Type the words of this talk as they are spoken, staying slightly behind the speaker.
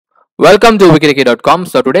Welcome to wikiriki.com.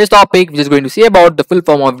 So today's topic we're just going to see about the full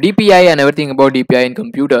form of DPI and everything about DPI in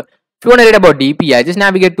computer. If you want to read about DPI, just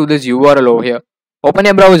navigate to this URL over here. Open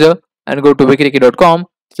your browser and go to wikiriki.com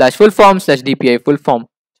 /full form /DPI full form.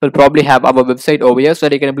 So we'll probably have our website over here so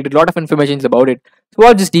that you can update a lot of information about it. So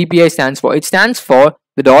what this DPI stands for? It stands for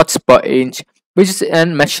the dots per inch, which is a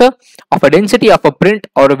measure of a density of a print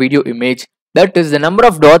or a video image. That is the number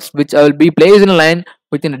of dots which will be placed in a line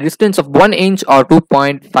within a distance of 1 inch or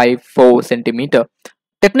 2.54 centimeter.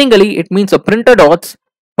 Technically, it means a printed dots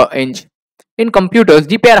per inch. In computers,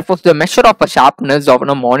 DPI refers to the measure of a sharpness of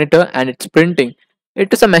a monitor and its printing.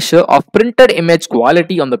 It is a measure of printed image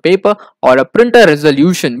quality on the paper or a printer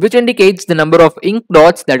resolution, which indicates the number of ink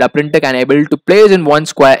dots that a printer can able to place in 1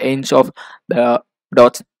 square inch of the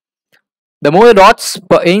dots. The more dots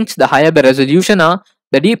per inch, the higher the resolution are.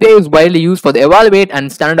 The DPI is widely used for the evaluate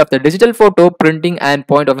and standard of the digital photo printing and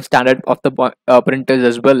point of standard of the printers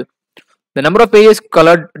as well. The number of pages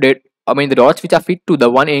colored the dots which are fit to the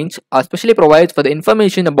 1 inch especially provides for the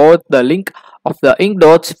information about the length of the ink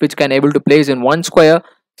dots which can able to place in 1 square.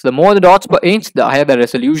 So the more the dots per inch, the higher the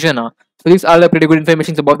resolution are. So these are the pretty good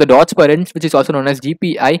information about the dots per inch, which is also known as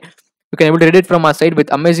DPI. You can able to read it from our site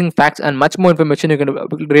with amazing facts and much more information. You can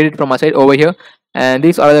read it from our site over here. And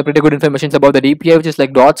these are the pretty good information about the DPI, which is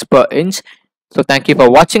like dots per inch. So thank you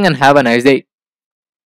for watching and have a nice day.